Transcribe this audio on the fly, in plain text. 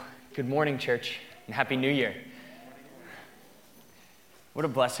Good morning, church, and Happy New Year. What a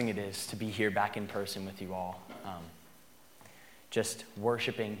blessing it is to be here back in person with you all. Just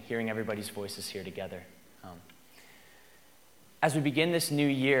worshiping, hearing everybody's voices here together. As we begin this new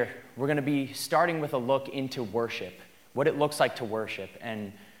year, we're going to be starting with a look into worship, what it looks like to worship.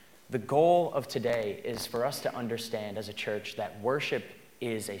 And the goal of today is for us to understand as a church that worship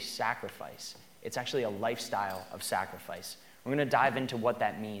is a sacrifice. It's actually a lifestyle of sacrifice. We're going to dive into what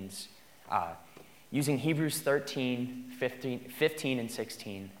that means using Hebrews 13, 15, and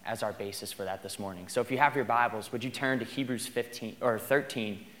 16 as our basis for that this morning. So if you have your Bibles, would you turn to Hebrews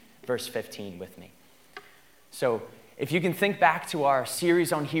 13, verse 15 with me? So if you can think back to our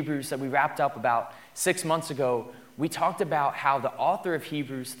series on Hebrews that we wrapped up about 6 months ago, we talked about how the author of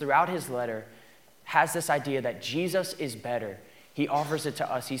Hebrews throughout his letter has this idea that Jesus is better. He offers it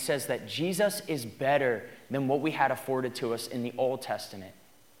to us. He says that Jesus is better than what we had afforded to us in the Old Testament.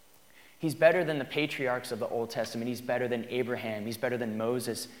 He's better than the patriarchs of the Old Testament. He's better than Abraham. He's better than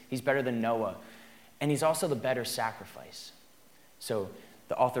Moses. He's better than Noah. And he's also the better sacrifice. So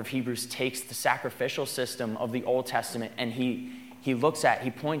the author of Hebrews takes the sacrificial system of the Old Testament and he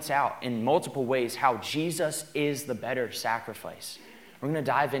points out in multiple ways how Jesus is the better sacrifice. We're going to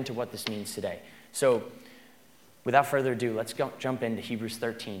dive into what this means today. So without further ado, let's jump into Hebrews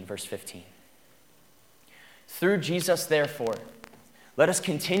 13, verse 15. Through Jesus, therefore, let us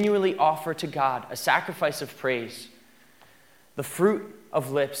continually offer to God a sacrifice of praise, the fruit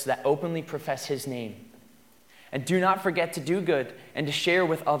of lips that openly profess his name. And do not forget to do good and to share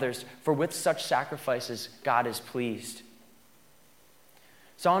with others, for with such sacrifices God is pleased.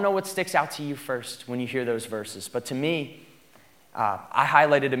 So I don't know what sticks out to you first when you hear those verses, but to me, I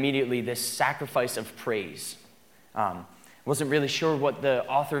highlighted immediately this sacrifice of praise. Wasn't really sure what the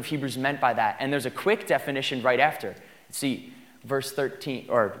author of Hebrews meant by that. And there's a quick definition right after. See, verse 13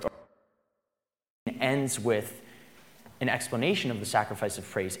 ends with an explanation of the sacrifice of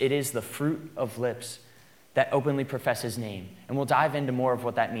praise. It is the fruit of lips that openly profess his name. And we'll dive into more of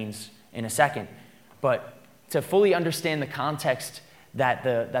what that means in a second. But to fully understand the context that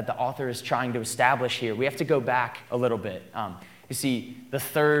the author is trying to establish here, we have to go back a little bit. You see, the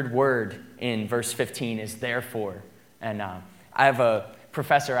third word in verse 15 is therefore. And I have a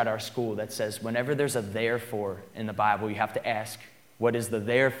professor at our school that says whenever there's a therefore in the Bible, you have to ask, what is the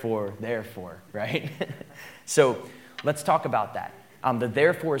therefore, right? So let's talk about that. The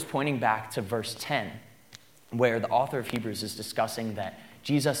therefore is pointing back to verse 10, where the author of Hebrews is discussing that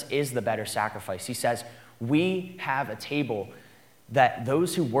Jesus is the better sacrifice. He says, we have a table that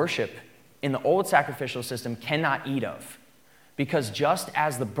those who worship in the old sacrificial system cannot eat of. Because just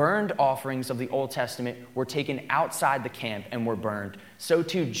as the burned offerings of the Old Testament were taken outside the camp and were burned, so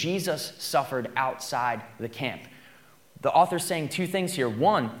too Jesus suffered outside the camp. The author's saying two things here.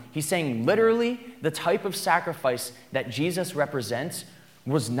 One, he's saying literally the type of sacrifice that Jesus represents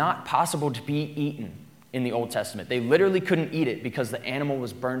was not possible to be eaten in the Old Testament. They literally couldn't eat it because the animal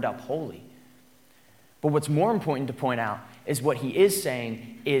was burned up holy. But what's more important to point out is what he is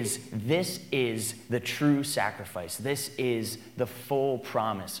saying is this is the true sacrifice. This is the full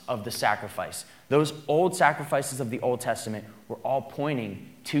promise of the sacrifice. Those old sacrifices of the Old Testament were all pointing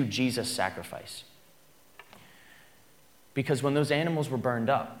to Jesus' sacrifice. Because when those animals were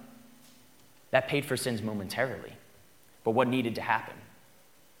burned up, that paid for sins momentarily. But what needed to happen?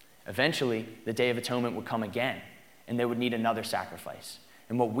 Eventually, the Day of Atonement would come again, and they would need another sacrifice.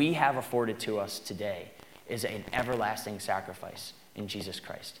 And what we have afforded to us today is an everlasting sacrifice in Jesus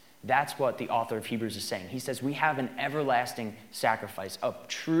Christ. That's what the author of Hebrews is saying. He says we have an everlasting sacrifice, a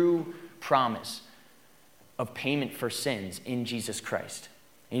true promise of payment for sins in Jesus Christ.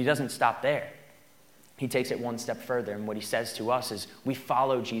 And he doesn't stop there. He takes it one step further, and what he says to us is we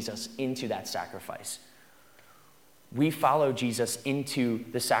follow Jesus into that sacrifice. We follow Jesus into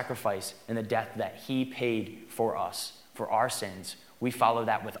the sacrifice and the death that he paid for us, for our sins. We follow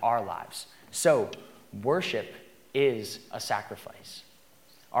that with our lives. So, worship is a sacrifice.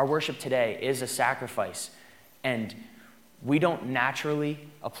 Our worship today is a sacrifice, and we don't naturally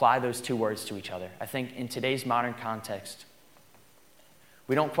apply those two words to each other. I think in today's modern context,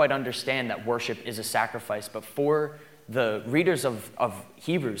 we don't quite understand that worship is a sacrifice, but for the readers of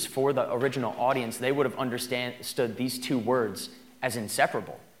Hebrews, for the original audience, they would have understood these two words as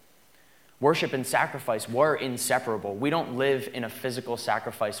inseparable. Worship and sacrifice were inseparable. We don't live in a physical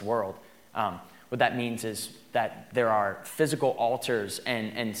sacrifice world. What that means is that there are physical altars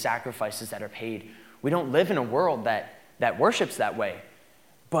and sacrifices that are paid. We don't live in a world that worships that way.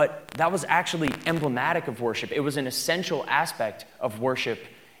 But that was actually emblematic of worship. It was an essential aspect of worship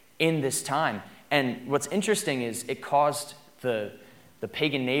in this time. And what's interesting is it caused the the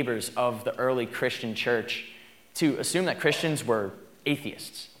pagan neighbors of the early Christian church to assume that Christians were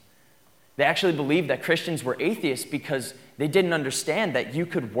atheists. They actually believed that Christians were atheists because they didn't understand that you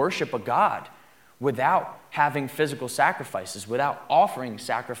could worship a God without having physical sacrifices, without offering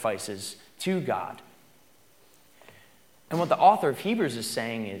sacrifices to God. And what the author of Hebrews is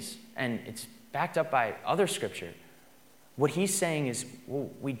saying is, and it's backed up by other scripture, what he's saying is, well,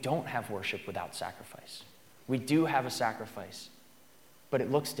 we don't have worship without sacrifice. We do have a sacrifice, but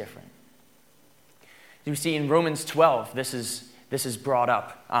it looks different. You see, in Romans 12, this is brought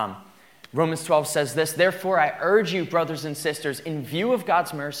up. Romans 12 says this, "Therefore I urge you, brothers and sisters, in view of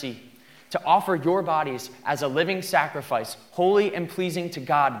God's mercy, to offer your bodies as a living sacrifice, holy and pleasing to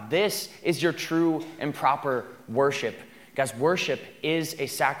God. This is your true and proper worship." Guys, worship is a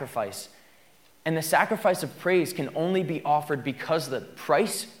sacrifice. And the sacrifice of praise can only be offered because the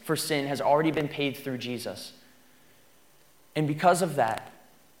price for sin has already been paid through Jesus. And because of that,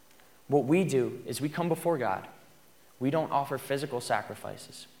 what we do is we come before God. We don't offer physical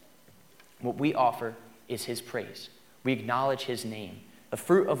sacrifices. What we offer is his praise. We acknowledge his name. The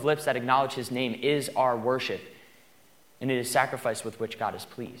fruit of lips that acknowledge his name is our worship, and it is sacrifice with which God is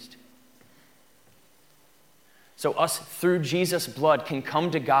pleased. So us, through Jesus' blood, can come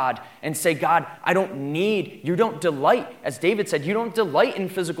to God and say, God, you don't delight, as David said, you don't delight in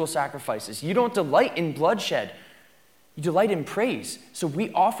physical sacrifices. You don't delight in bloodshed. You delight in praise. So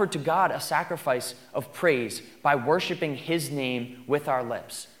we offer to God a sacrifice of praise by worshiping his name with our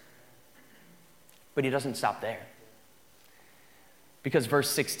lips. But he doesn't stop there. Because verse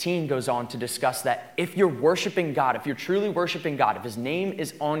 16 goes on to discuss that if you're worshiping God, if you're truly worshiping God, if his name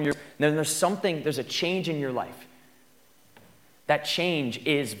is on your, then there's a change in your life. That change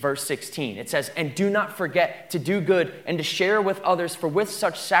is verse 16. It says, "And do not forget to do good and to share with others, for with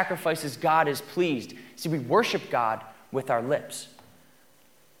such sacrifices God is pleased." See, we worship God with our lips.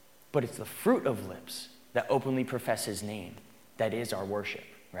 But it's the fruit of lips that openly profess his name that is our worship,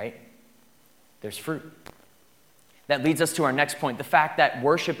 right? There's fruit. That leads us to our next point, the fact that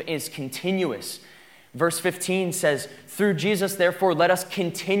worship is continuous. Verse 15 says, "Through Jesus, therefore, let us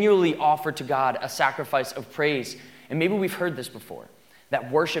continually offer to God a sacrifice of praise." And maybe we've heard this before, that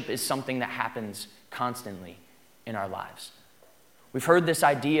worship is something that happens constantly in our lives. We've heard this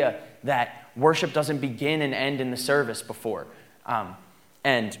idea that worship doesn't begin and end in the service before.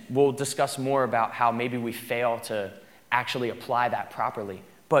 And we'll discuss more about how maybe we fail to actually apply that properly.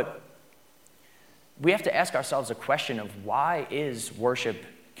 But we have to ask ourselves a question of why is worship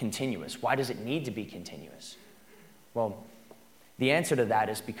continuous? Why does it need to be continuous? Well, the answer to that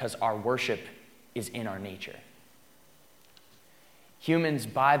is because our worship is in our nature. Humans,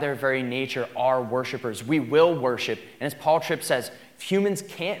 by their very nature, are worshipers. We will worship. And as Paul Tripp says, humans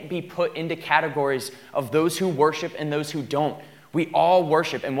can't be put into categories of those who worship and those who don't. We all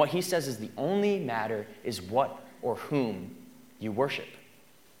worship. And what he says is the only matter is what or whom you worship.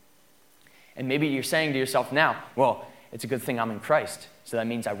 And maybe you're saying to yourself now, well, it's a good thing I'm in Christ, so that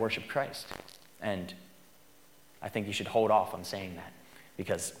means I worship Christ. And I think you should hold off on saying that,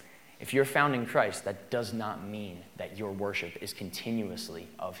 because if you're found in Christ, that does not mean that your worship is continuously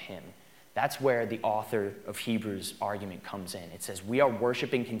of him. That's where the author of Hebrews' argument comes in. It says we are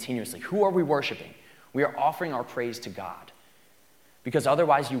worshiping continuously. Who are we worshiping? We are offering our praise to God, because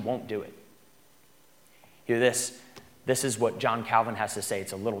otherwise you won't do it. Hear this. This is what John Calvin has to say.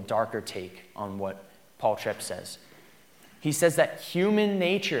 It's a little darker take on what Paul Tripp says. He says that human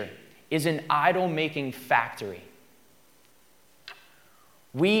nature is an idol-making factory.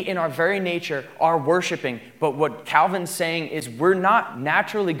 We, in our very nature, are worshiping, but what Calvin's saying is we're not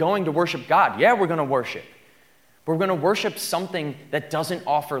naturally going to worship God. Yeah, we're going to worship. But we're going to worship something that doesn't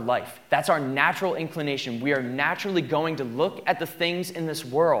offer life. That's our natural inclination. We are naturally going to look at the things in this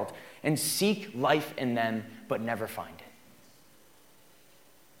world and seek life in them, but never find it.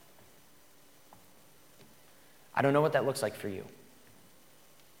 I don't know what that looks like for you.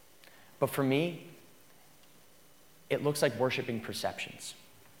 But for me, it looks like worshiping perceptions.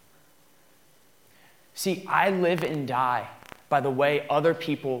 See, I live and die by the way other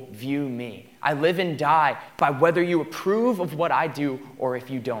people view me. I live and die by whether you approve of what I do or if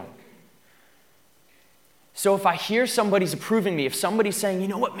you don't. So if I hear somebody's approving me, if somebody's saying, you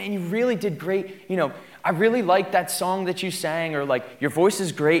know what, man, you really did great. I really like that song that you sang, or like, your voice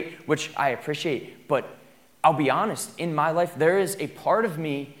is great, which I appreciate. But I'll be honest, in my life, there is a part of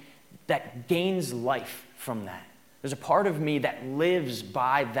me that gains life from that. There's a part of me that lives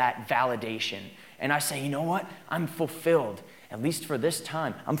by that validation. And I say, you know what? I'm fulfilled, at least for this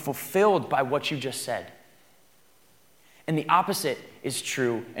time. I'm fulfilled by what you just said. And the opposite is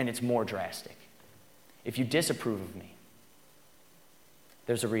true, and it's more drastic. If you disapprove of me,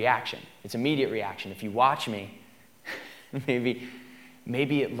 there's a reaction. It's immediate reaction. If you watch me,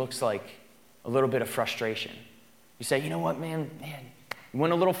 maybe it looks like a little bit of frustration. You say, you know what, man, you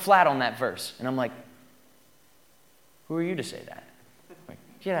went a little flat on that verse. And I'm like, who are you to say that? Like,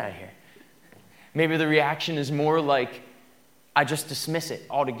 get out of here. Maybe the reaction is more like, I just dismiss it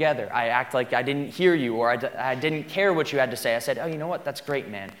altogether. I act like I didn't hear you, or I didn't care what you had to say. I said, oh, you know what, that's great,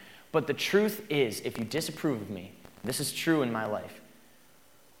 man. But the truth is, if you disapprove of me, this is true in my life,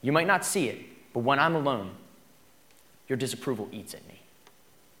 you might not see it, but when I'm alone, your disapproval eats at me.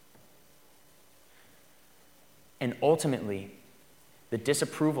 And ultimately, the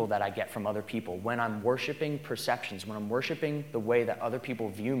disapproval that I get from other people, when I'm worshiping perceptions, when I'm worshiping the way that other people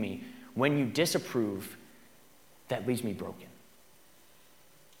view me, when you disapprove, that leaves me broken.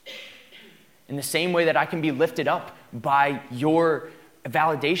 In the same way that I can be lifted up by your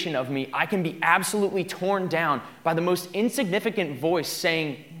validation of me, I can be absolutely torn down by the most insignificant voice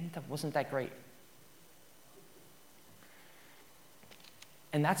saying, that wasn't that great.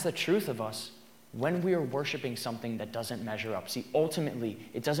 And that's the truth of us when we are worshiping something that doesn't measure up. See, ultimately,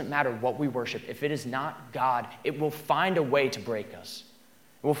 it doesn't matter what we worship. If it is not God, it will find a way to break us.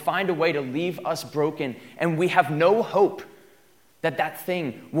 It will find a way to leave us broken, and we have no hope that that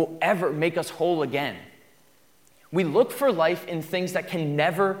thing will ever make us whole again. We look for life in things that can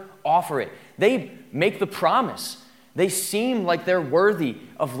never offer it. They make the promise. They seem like they're worthy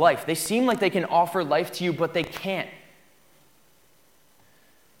of life. They seem like they can offer life to you, but they can't.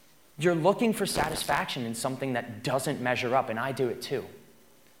 You're looking for satisfaction in something that doesn't measure up, and I do it too.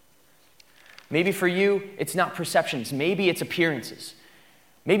 Maybe for you, it's not perceptions. Maybe it's appearances.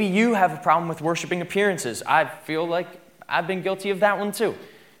 Maybe you have a problem with worshiping appearances. I feel like I've been guilty of that one too.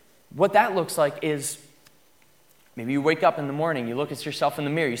 What that looks like is maybe you wake up in the morning, you look at yourself in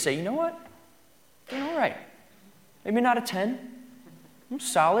the mirror, you say, you know what? I'm doing all right. Maybe not a 10. I'm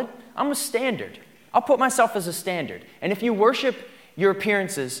solid. I'm a standard. I'll put myself as a standard. And if you worship your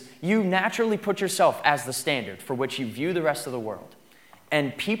appearances, you naturally put yourself as the standard for which you view the rest of the world.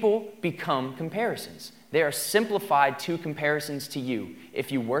 And people become comparisons. They are simplified to comparisons to you.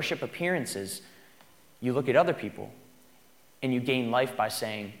 If you worship appearances, you look at other people and you gain life by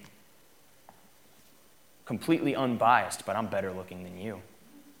saying, completely unbiased, but I'm better looking than you.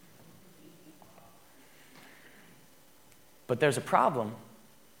 But there's a problem,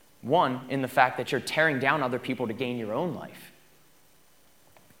 one, in the fact that you're tearing down other people to gain your own life.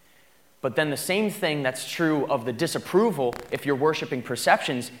 But then the same thing that's true of the disapproval, if you're worshiping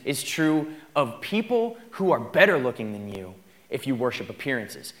perceptions, is true of people who are better looking than you if you worship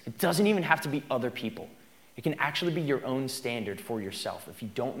appearances. It doesn't even have to be other people. It can actually be your own standard for yourself. If you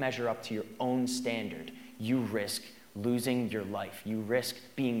don't measure up to your own standard, you risk losing your life. You risk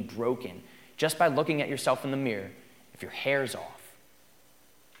being broken just by looking at yourself in the mirror. If your hair's off,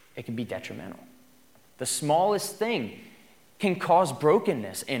 it can be detrimental. The smallest thing can cause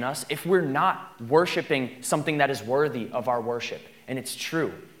brokenness in us if we're not worshiping something that is worthy of our worship. And it's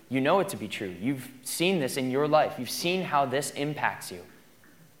true. You know it to be true. You've seen this in your life. You've seen how this impacts you.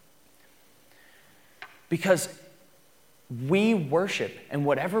 Because we worship, and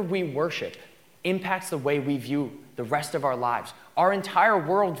whatever we worship impacts the way we view the rest of our lives. Our entire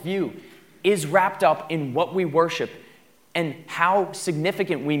worldview is wrapped up in what we worship and how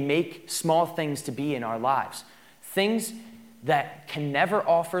significant we make small things to be in our lives. Things that can never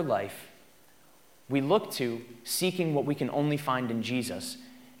offer life, we look to seeking what we can only find in Jesus,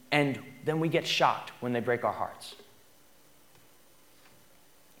 and then we get shocked when they break our hearts.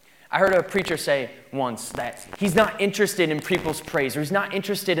 I heard a preacher say once that he's not interested in people's praise, or he's not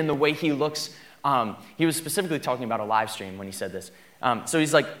interested in the way he looks. He was specifically talking about a live stream when he said this. So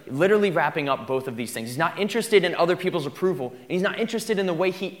he's like literally wrapping up both of these things. He's not interested in other people's approval, and he's not interested in the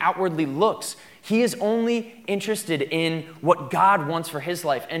way he outwardly looks. He is only interested in what God wants for his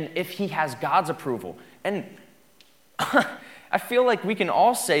life, and if he has God's approval. And I feel like we can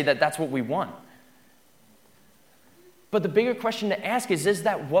all say that that's what we want. But the bigger question to ask is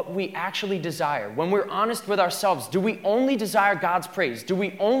that what we actually desire? When we're honest with ourselves, do we only desire God's praise? Do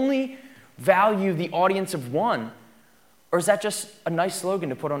we only value the audience of one? Or is that just a nice slogan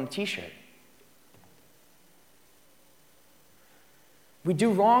to put on a t-shirt? We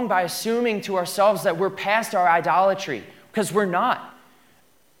do wrong by assuming to ourselves that we're past our idolatry, because we're not.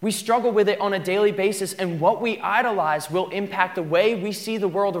 We struggle with it on a daily basis, and what we idolize will impact the way we see the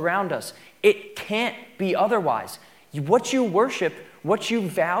world around us. It can't be otherwise. What you worship, what you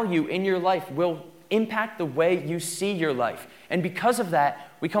value in your life will impact the way you see your life. And because of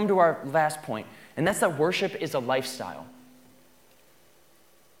that, we come to our last point, and that's that worship is a lifestyle.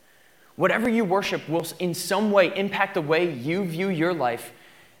 Whatever you worship will in some way impact the way you view your life.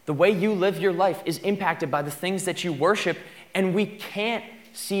 The way you live your life is impacted by the things that you worship, and we can't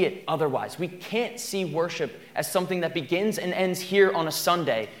see it otherwise. We can't see worship as something that begins and ends here on a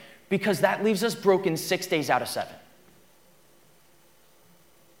Sunday, because that leaves us broken 6 days out of 7.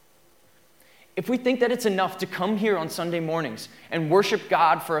 If we think that it's enough to come here on Sunday mornings and worship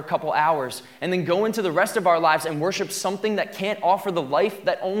God for a couple hours and then go into the rest of our lives and worship something that can't offer the life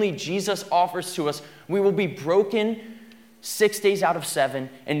that only Jesus offers to us, we will be broken 6 days out of 7,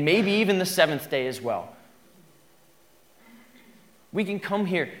 and maybe even the 7th day as well. We can come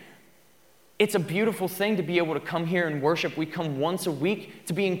here. It's a beautiful thing to be able to come here and worship. We come once a week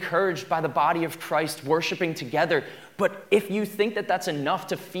to be encouraged by the body of Christ worshiping together. But if you think that that's enough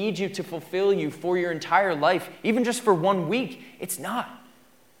to feed you, to fulfill you for your entire life, even just for 1 week, it's not.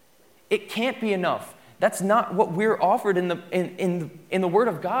 It can't be enough. That's not what we're offered in the Word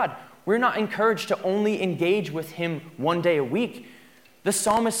of God. We're not encouraged to only engage with Him 1 day a week. The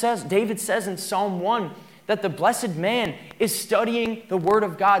psalmist says, David says in Psalm 1, that the blessed man is studying the Word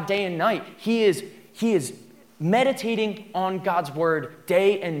of God day and night. He is meditating on God's Word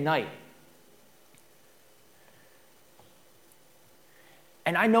day and night.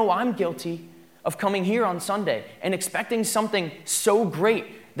 And I know I'm guilty of coming here on Sunday and expecting something so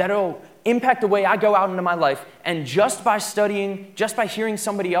great that it'll impact the way I go out into my life. And just by studying, just by hearing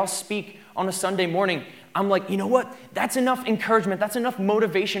somebody else speak on a Sunday morning, I'm like, you know what? That's enough encouragement. That's enough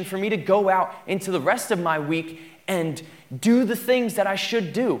motivation for me to go out into the rest of my week and do the things that I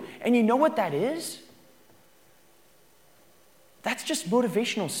should do. And you know what that is? That's just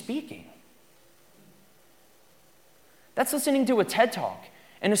motivational speaking. That's listening to a TED Talk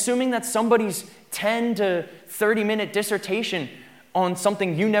and assuming that somebody's 10 to 30-minute dissertation on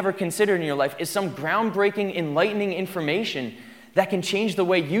something you never considered in your life is some groundbreaking, enlightening information that can change the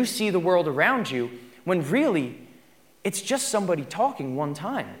way you see the world around you, when really, it's just somebody talking one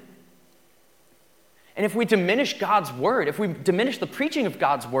time. And if we diminish God's Word, if we diminish the preaching of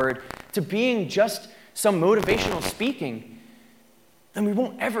God's Word to being just some motivational speaking, then we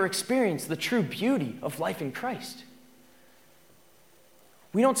won't ever experience the true beauty of life in Christ.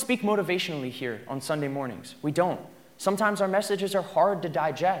 We don't speak motivationally here on Sunday mornings. We don't. Sometimes our messages are hard to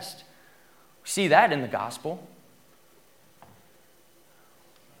digest. We see that in the gospel.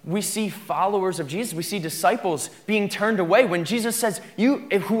 We see followers of Jesus, we see disciples being turned away when Jesus says,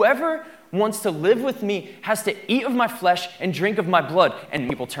 whoever wants to live with me has to eat of my flesh and drink of my blood, and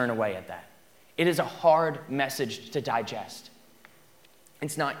people turn away at that. It is a hard message to digest.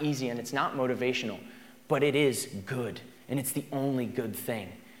 It's not easy and it's not motivational, but it is good, and it's the only good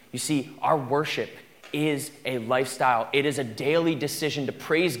thing. You see, our worship is a lifestyle. It is a daily decision to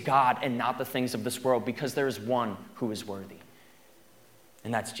praise God and not the things of this world, because there is one who is worthy.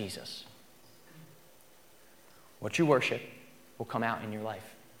 And that's Jesus. What you worship will come out in your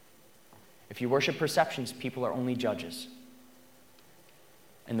life. If you worship perceptions, people are only judges.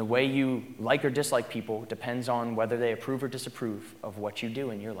 And the way you like or dislike people depends on whether they approve or disapprove of what you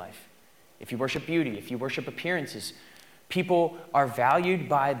do in your life. If you worship beauty, if you worship appearances, people are valued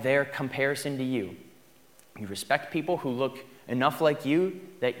by their comparison to you. You respect people who look enough like you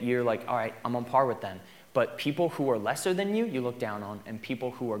that you're like, all right, I'm on par with them. But people who are lesser than you, you look down on, and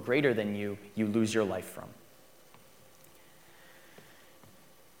people who are greater than you, you lose your life from.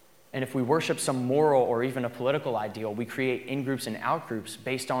 And if we worship some moral or even a political ideal, we create in-groups and out-groups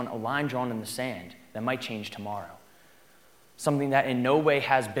based on a line drawn in the sand that might change tomorrow. Something that in no way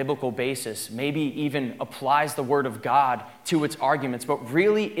has biblical basis, maybe even applies the Word of God to its arguments, but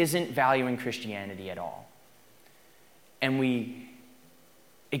really isn't valuing Christianity at all. And we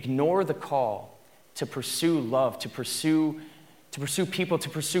ignore the call to pursue love, to pursue people, to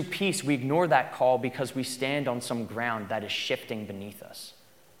pursue peace. We ignore that call because we stand on some ground that is shifting beneath us.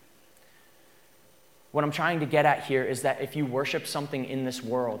 What I'm trying to get at here is that if you worship something in this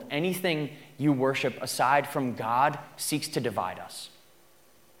world, anything you worship aside from God seeks to divide us.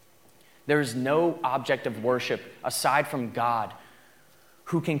 There is no object of worship aside from God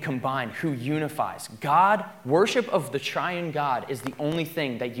who can combine, who unifies. God, worship of the triune God, is the only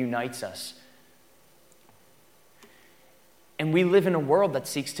thing that unites us. And we live in a world that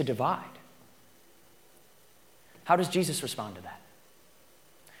seeks to divide. How does Jesus respond to that?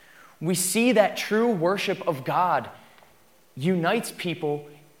 We see that true worship of God unites people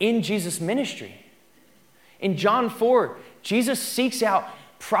in Jesus' ministry. In John 4, Jesus seeks out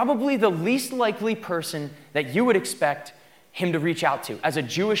probably the least likely person that you would expect him to reach out to. As a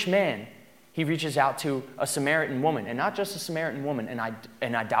Jewish man, he reaches out to a Samaritan woman, and not just a Samaritan woman,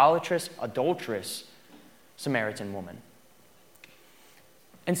 an idolatrous, adulterous Samaritan woman.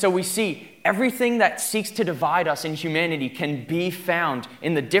 And so we see everything that seeks to divide us in humanity can be found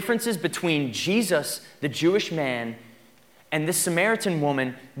in the differences between Jesus, the Jewish man, and this Samaritan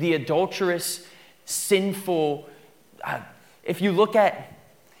woman, the adulterous, sinful. If you look at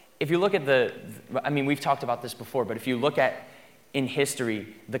we've talked about this before, but if you look at in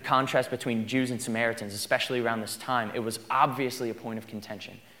history the contrast between Jews and Samaritans, especially around this time, it was obviously a point of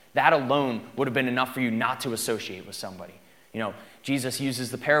contention. That alone would have been enough for you not to associate with somebody. Jesus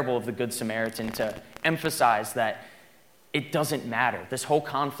uses the parable of the Good Samaritan to emphasize that it doesn't matter. This whole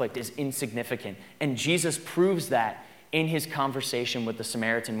conflict is insignificant. And Jesus proves that in his conversation with the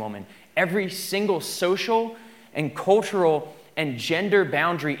Samaritan woman. Every single social and cultural and gender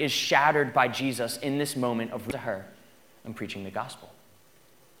boundary is shattered by Jesus in this moment of to her and preaching the gospel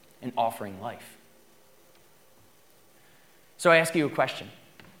and offering life. So I ask you a question.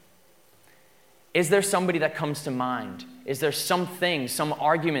 Is there somebody that comes to mind? Is there something, some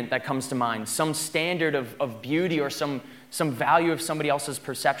argument that comes to mind, some standard of beauty or some value of somebody else's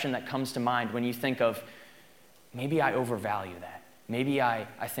perception that comes to mind when you think of, maybe I overvalue that. Maybe I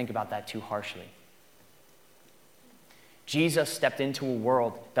think about that too harshly. Jesus stepped into a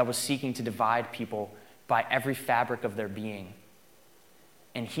world that was seeking to divide people by every fabric of their being.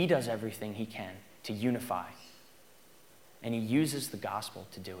 And he does everything he can to unify. And he uses the gospel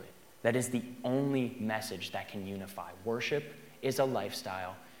to do it. That is the only message that can unify. Worship is a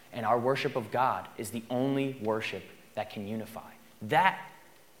lifestyle, and our worship of God is the only worship that can unify. That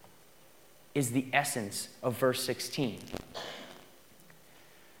is the essence of verse 16.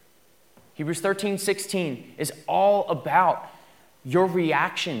 Hebrews 13:16 is all about your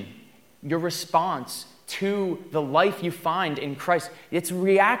reaction, your response to the life you find in Christ. It's a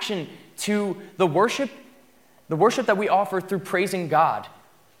reaction to the worship that we offer through praising God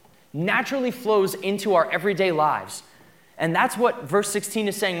naturally flows into our everyday lives. And that's what verse 16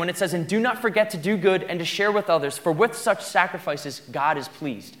 is saying when it says, "And do not forget to do good and to share with others, for with such sacrifices God is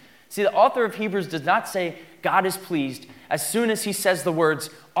pleased." See, the author of Hebrews does not say God is pleased as soon as he says the words,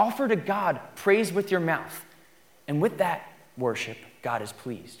 "Offer to God praise with your mouth." And with that worship, God is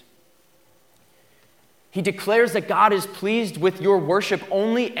pleased. He declares that God is pleased with your worship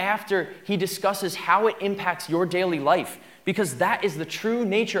only after he discusses how it impacts your daily life, because that is the true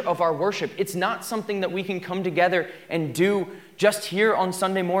nature of our worship. It's not something that we can come together and do just here on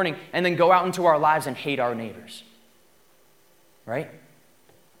Sunday morning and then go out into our lives and hate our neighbors. Right?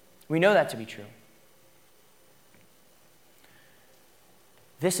 We know that to be true.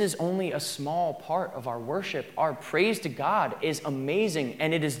 This is only a small part of our worship. Our praise to God is amazing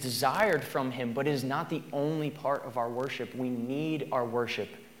and it is desired from him, but it is not the only part of our worship. We need our worship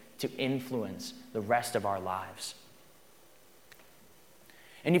to influence the rest of our lives.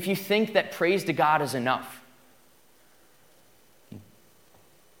 And if you think that praise to God is enough,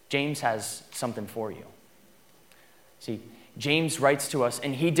 James has something for you. See, James writes to us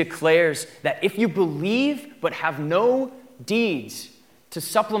and he declares that if you believe but have no deeds to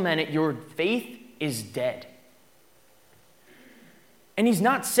supplement it, your faith is dead. And he's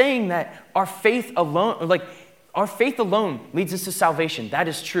not saying that our faith alone leads us to salvation. That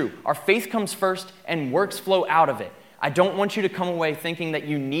is true. Our faith comes first and works flow out of it. I don't want you to come away thinking that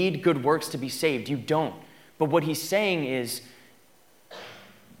you need good works to be saved. You don't. But what he's saying is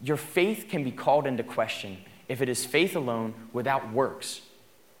your faith can be called into question if it is faith alone without works.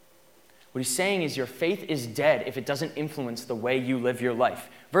 What he's saying is your faith is dead if it doesn't influence the way you live your life.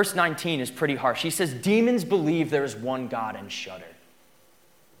 Verse 19 is pretty harsh. He says, demons believe there is one God and shudder.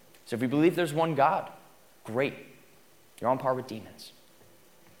 So if we believe there's one God, great. You're on par with demons.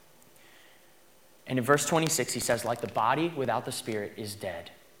 And in verse 26, he says, like the body without the spirit is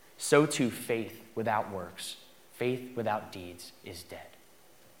dead, so too faith without works, faith without deeds is dead.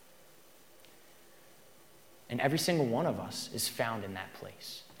 And every single one of us is found in that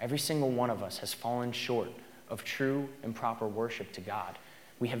place. Every single one of us has fallen short of true and proper worship to God.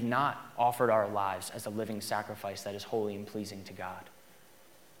 We have not offered our lives as a living sacrifice that is holy and pleasing to God.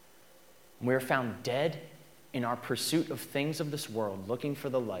 We are found dead in our pursuit of things of this world, looking for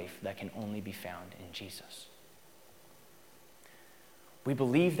the life that can only be found in Jesus. We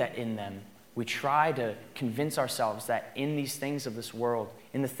believe that in them, we try to convince ourselves that in these things of this world,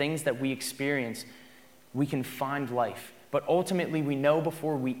 in the things that we experience, we can find life. But ultimately, we know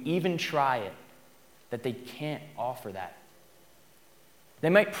before we even try it that they can't offer that. They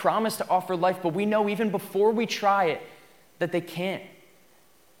might promise to offer life, but we know even before we try it that they can't.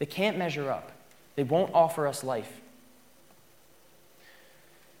 They can't measure up. They won't offer us life.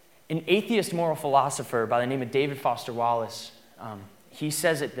 An atheist moral philosopher by the name of David Foster Wallace, he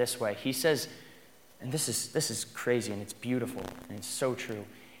says it this way. He says and this is crazy and it's beautiful and it's so true.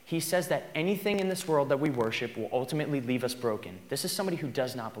 He says that anything in this world that we worship will ultimately leave us broken. This is somebody who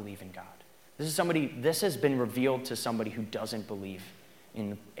does not believe in God. This has been revealed to somebody who doesn't believe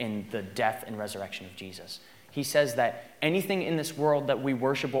in the death and resurrection of Jesus. He says that anything in this world that we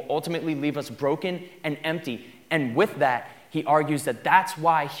worship will ultimately leave us broken and empty. And with that, he argues that that's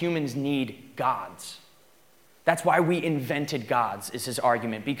why humans need gods. That's why we invented gods, is his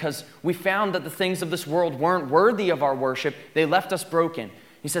argument, because we found that the things of this world weren't worthy of our worship. They left us broken.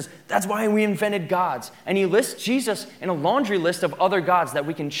 He says, that's why we invented gods. And he lists Jesus in a laundry list of other gods that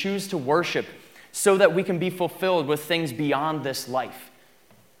we can choose to worship so that we can be fulfilled with things beyond this life.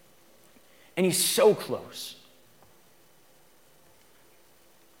 And he's so close.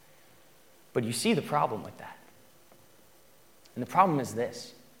 But you see the problem with that. And the problem is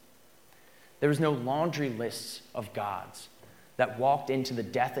this. There was no laundry lists of gods that walked into the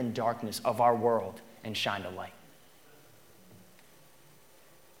death and darkness of our world and shined a light.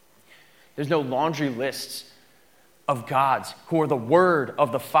 There's no laundry lists of gods who are the Word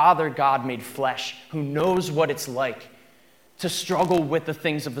of the Father God made flesh, who knows what it's like to struggle with the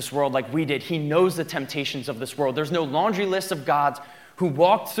things of this world like we did. He knows the temptations of this world. There's no laundry list of gods who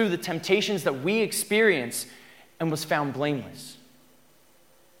walked through the temptations that we experience and was found blameless.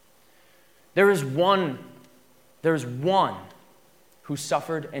 There is one who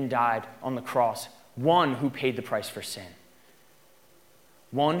suffered and died on the cross, one who paid the price for sin,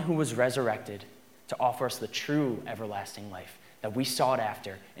 one who was resurrected to offer us the true everlasting life that we sought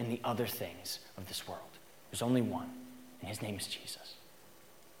after in the other things of this world. There's only one, and his name is Jesus.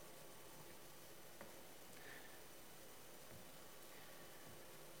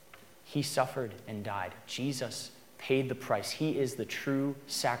 He suffered and died. Jesus paid the price. He is the true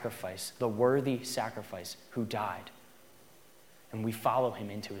sacrifice, the worthy sacrifice who died. And we follow him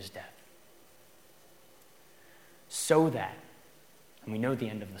into his death. So that, and we know the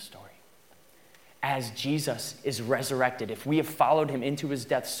end of the story, as Jesus is resurrected, if we have followed him into his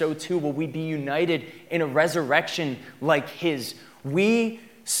death, so too will we be united in a resurrection like his. We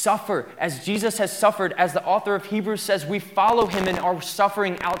suffer as Jesus has suffered. As the author of Hebrews says, we follow him in our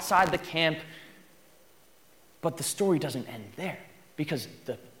suffering outside the camp. But the story doesn't end there, because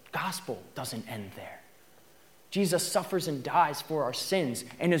the gospel doesn't end there. Jesus suffers and dies for our sins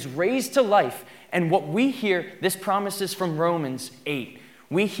and is raised to life. And what we hear, this promise is from Romans 8.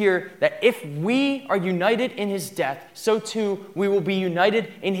 We hear that if we are united in his death, so too we will be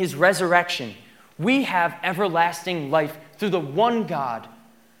united in his resurrection. We have everlasting life through the one God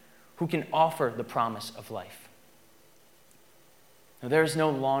who can offer the promise of life. Now, there is no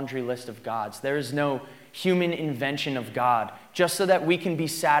laundry list of gods. There is no human invention of God, just so that we can be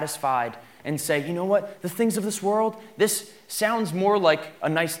satisfied and say, you know what, the things of this world, this sounds more like a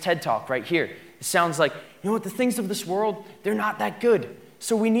nice TED Talk right here. It sounds like, you know what, the things of this world, they're not that good.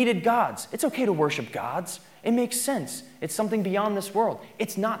 So we needed gods. It's okay to worship gods. It makes sense. It's something beyond this world.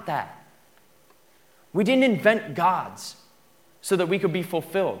 It's not that. We didn't invent gods so that we could be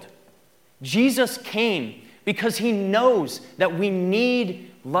fulfilled. Jesus came because he knows that we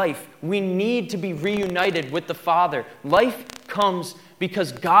need life. We need to be reunited with the Father. Life comes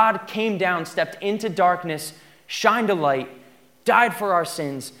because God came down, stepped into darkness, shined a light, died for our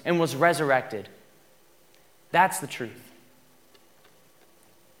sins, and was resurrected. That's the truth.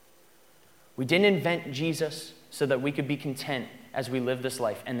 We didn't invent Jesus so that we could be content as we live this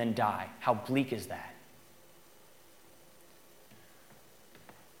life and then die. How bleak is that?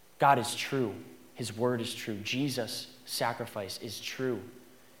 God is true. His word is true. Jesus' sacrifice is true.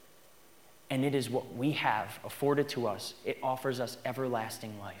 And it is what we have afforded to us. It offers us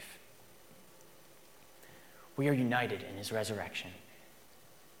everlasting life. We are united in his resurrection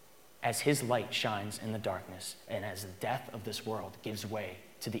as his light shines in the darkness and as the death of this world gives way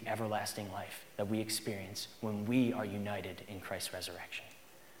to the everlasting life that we experience when we are united in Christ's resurrection.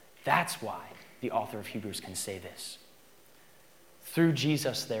 That's why the author of Hebrews can say this. Through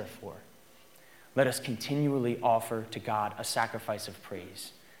Jesus, therefore, let us continually offer to God a sacrifice of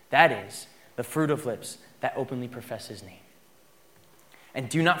praise. That is, the fruit of lips that openly profess his name. And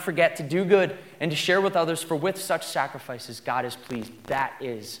do not forget to do good and to share with others, for with such sacrifices God is pleased. That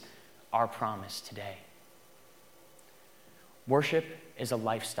is our promise today. Worship is a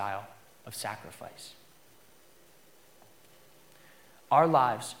lifestyle of sacrifice. Our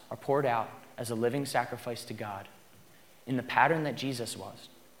lives are poured out as a living sacrifice to God in the pattern that Jesus was.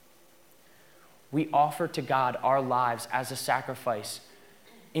 We offer to God our lives as a sacrifice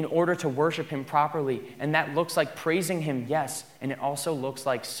in order to worship him properly. And that looks like praising him, yes, and it also looks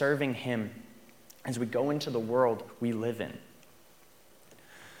like serving him as we go into the world we live in.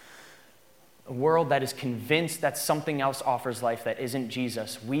 a world that is convinced that something else offers life that isn't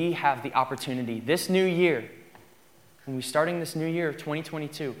Jesus, we have the opportunity this new year, when we're starting this new year of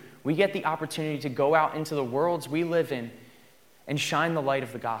 2022, we get the opportunity to go out into the worlds we live in and shine the light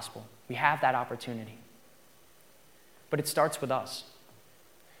of the gospel. We have that opportunity. But it starts with us.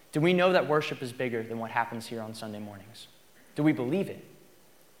 Do we know that worship is bigger than what happens here on Sunday mornings? Do we believe it?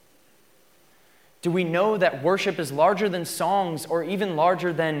 Do we know that worship is larger than songs or even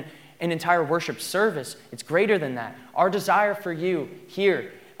larger than an entire worship service? It's greater than that. Our desire for you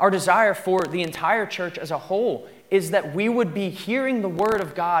here, our desire for the entire church as a whole, is that we would be hearing the word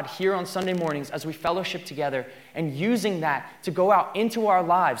of God here on Sunday mornings as we fellowship together and using that to go out into our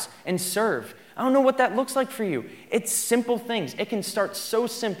lives and serve. I don't know what that looks like for you. It's simple things. It can start so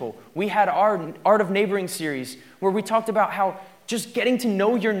simple. We had our Art of Neighboring series where we talked about how just getting to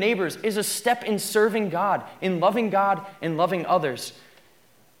know your neighbors is a step in serving God and loving others.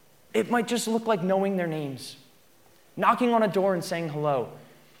 It might just look like knowing their names, knocking on a door and saying hello.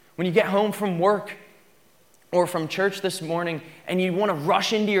 When you get home from work or from church this morning and you want to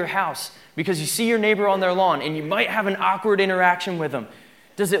rush into your house because you see your neighbor on their lawn and you might have an awkward interaction with them,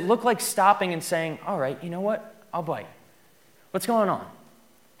 does it look like stopping and saying, all right, you know what? I'll bite. What's going on?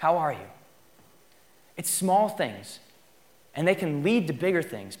 How are you? It's small things, and they can lead to bigger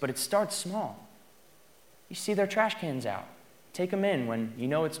things, but it starts small. You see their trash cans out. Take them in. When you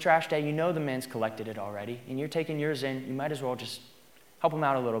know it's trash day, you know the man's collected it already, and you're taking yours in. You might as well just help them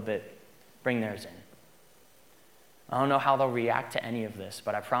out a little bit, bring theirs in. I don't know how they'll react to any of this,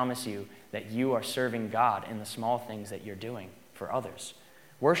 but I promise you that you are serving God in the small things that you're doing for others.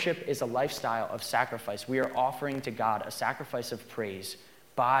 Worship is a lifestyle of sacrifice. We are offering to God a sacrifice of praise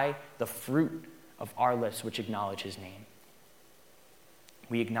by the fruit of our lips, which acknowledge his name.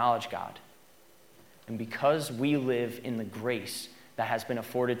 We acknowledge God. And because we live in the grace that has been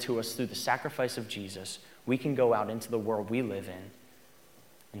afforded to us through the sacrifice of Jesus, we can go out into the world we live in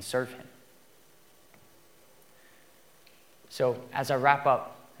and serve him. So as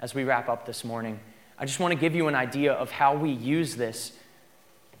we wrap up this morning, I just want to give you an idea of how we use this,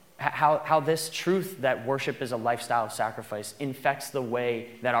 how this truth that worship is a lifestyle of sacrifice infects the way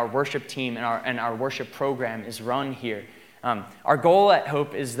that our worship team and our worship program is run here. Our goal at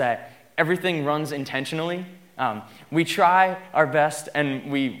Hope is that everything runs intentionally. We try our best,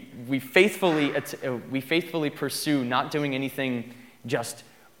 and we faithfully pursue not doing anything just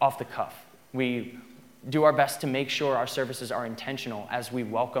off the cuff. We do our best to make sure our services are intentional as we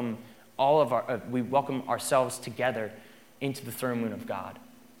welcome ourselves together into the throne room of God.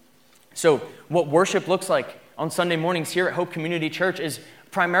 So what worship looks like on Sunday mornings here at Hope Community Church is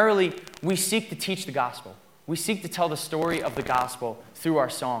primarily we seek to teach the gospel. We seek to tell the story of the gospel through our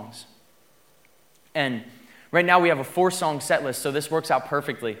songs. And right now we have a 4-song set list, so this works out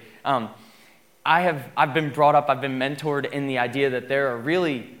perfectly. I've been mentored in the idea that there are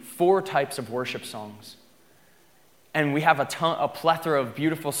really 4 types of worship songs. And we have a plethora of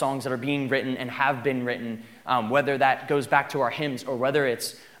beautiful songs that are being written and have been written, whether that goes back to our hymns or whether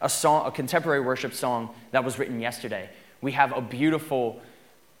it's a contemporary worship song that was written yesterday. We have a beautiful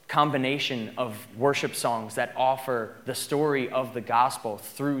combination of worship songs that offer the story of the gospel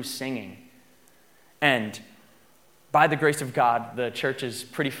through singing. And by the grace of God, the church is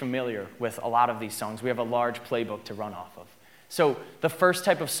pretty familiar with a lot of these songs. We have a large playbook to run off of. So the first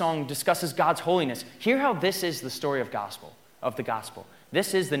type of song discusses God's holiness. Hear how this is the story of the gospel.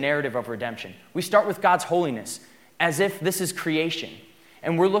 This is the narrative of redemption. We start with God's holiness as if this is creation.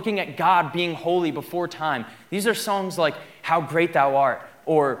 And we're looking at God being holy before time. These are songs like How Great Thou Art,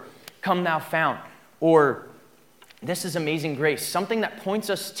 or Come Thou Fount, or This Is Amazing Grace, something that points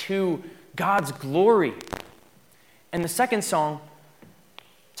us to God's glory. And the second song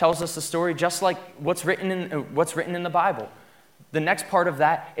tells us the story just like what's written in the Bible. The next part of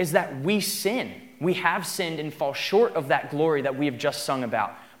that is that we sin. We have sinned and fall short of that glory that we have just sung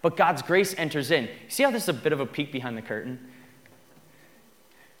about. But God's grace enters in. See how this is a bit of a peek behind the curtain?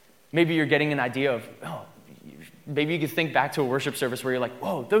 Maybe you're getting an idea of, maybe you could think back to a worship service where you're like,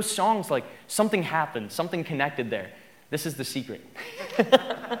 whoa, those songs, like something happened, something connected there. This is the secret.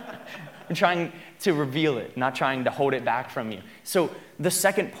 I'm trying to reveal it, not trying to hold it back from you. So the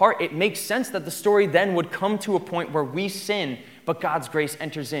second part, it makes sense that the story then would come to a point where we sin, but God's grace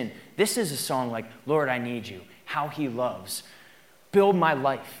enters in. This is a song like, Lord, I need you, how he loves, build my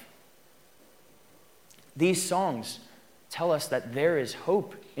life. These songs tell us that there is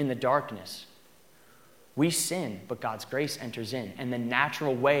hope in the darkness. We sin, but God's grace enters in. And the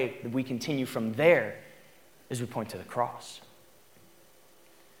natural way that we continue from there is we point to the cross.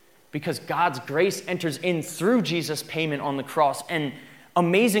 Because God's grace enters in through Jesus' payment on the cross. And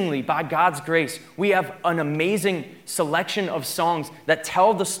Amazingly, by God's grace, we have an amazing selection of songs that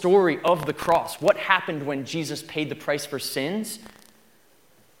tell the story of the cross. What happened when Jesus paid the price for sins?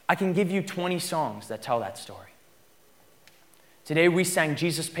 I can give you 20 songs that tell that story. Today we sang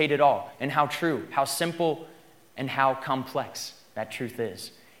Jesus Paid It All, and how true, how simple, and how complex that truth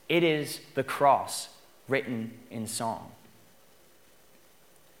is. It is the cross written in song.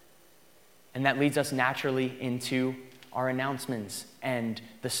 And that leads us naturally into our announcements and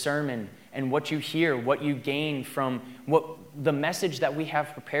the sermon and what you hear, what you gain from what the message that we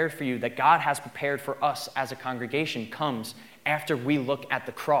have prepared for you, that God has prepared for us as a congregation, comes after we look at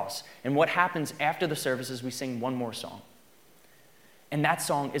the cross. And what happens after the service is we sing one more song. And that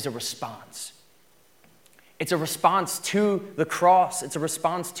song is a response. It's a response to the cross. It's a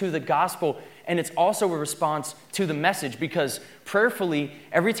response to the gospel. And it's also a response to the message, because prayerfully,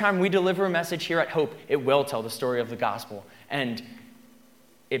 every time we deliver a message here at Hope, it will tell the story of the gospel. And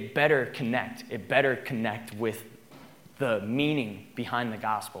it better connect. It better connect with the meaning behind the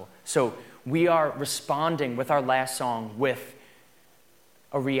gospel. So we are responding with our last song with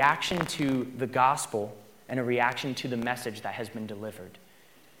a reaction to the gospel and a reaction to the message that has been delivered.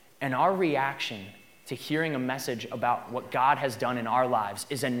 And our reaction to hearing a message about what God has done in our lives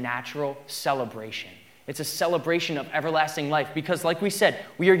is a natural celebration. It's a celebration of everlasting life because, like we said,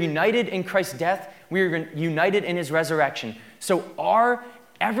 we are united in Christ's death. We are united in his resurrection. So our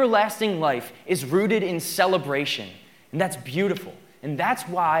everlasting life is rooted in celebration. And that's beautiful. And that's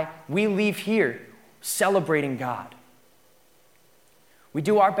why we leave here celebrating God. We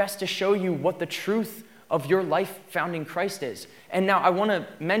do our best to show you what the truth of your life found in Christ is. And now I want to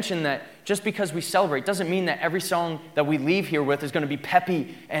mention that just because we celebrate doesn't mean that every song that we leave here with is going to be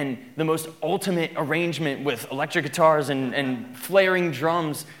peppy and the most ultimate arrangement with electric guitars and flaring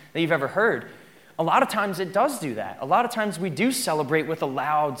drums that you've ever heard. A lot of times it does do that. A lot of times we do celebrate with a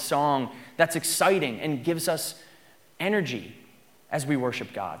loud song that's exciting and gives us energy as we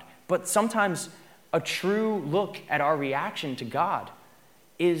worship God. But sometimes a true look at our reaction to God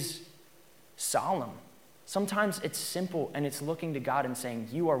is solemn. Sometimes it's simple and it's looking to God and saying,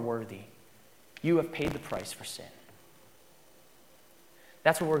 you are worthy. You have paid the price for sin.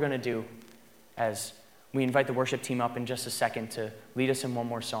 That's what we're going to do as we invite the worship team up in just a second to lead us in one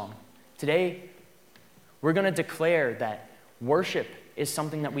more song. Today, we're going to declare that worship is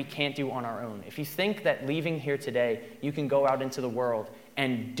something that we can't do on our own. If you think that leaving here today, you can go out into the world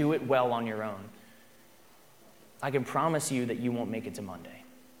and do it well on your own, I can promise you that you won't make it to Monday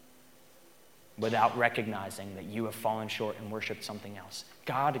without recognizing that you have fallen short and worshiped something else.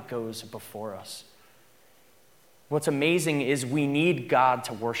 God goes before us. What's amazing is we need God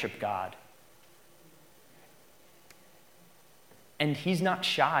to worship God. And he's not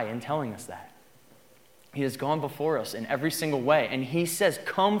shy in telling us that. He has gone before us in every single way. And he says,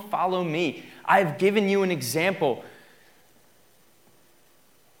 come follow me. I have given you an example.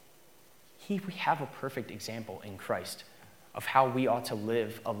 We have a perfect example in Christ of how we ought to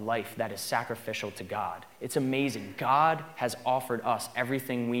live a life that is sacrificial to God. It's amazing. God has offered us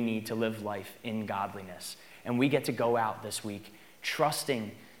everything we need to live life in godliness. And we get to go out this week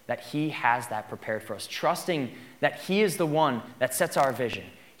trusting that he has that prepared for us, trusting that he is the one that sets our vision.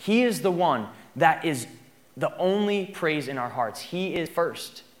 He is the one that is the only praise in our hearts. He is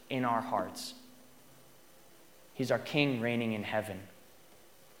first in our hearts. He's our King reigning in heaven.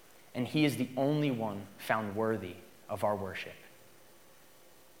 And he is the only one found worthy of our worship.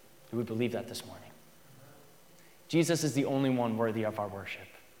 Do we believe that this morning? Jesus is the only one worthy of our worship.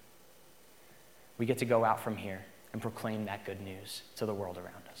 We get to go out from here and proclaim that good news to the world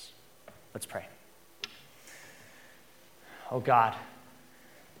around us. Let's pray. Oh God,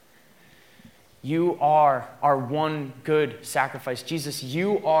 you are our one good sacrifice. Jesus,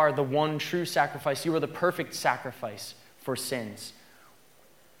 you are the one true sacrifice. You are the perfect sacrifice for sins.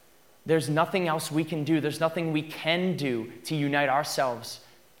 There's nothing else we can do. There's nothing we can do to unite ourselves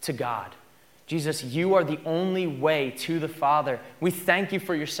to God. Jesus, you are the only way to the Father. We thank you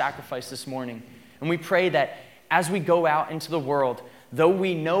for your sacrifice this morning. And we pray that as we go out into the world, though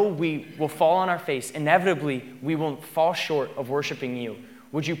we know we will fall on our face, inevitably we will fall short of worshiping you.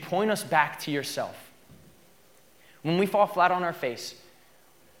 Would you point us back to yourself? When we fall flat on our face,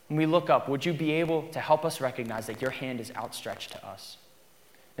 when we look up, would you be able to help us recognize that your hand is outstretched to us?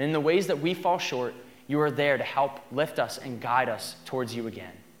 And in the ways that we fall short, you are there to help lift us and guide us towards you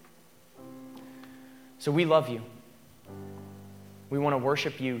again. So we love you. We want to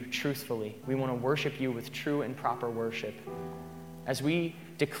worship you truthfully. We want to worship you with true and proper worship. As we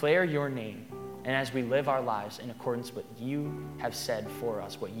declare your name and as we live our lives in accordance with what you have said for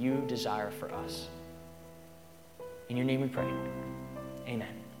us, what you desire for us. In your name we pray. Amen.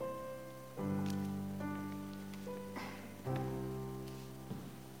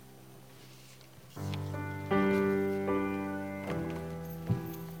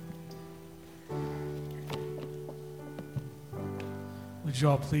 Would you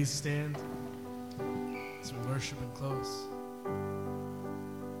all please stand as we worship and close?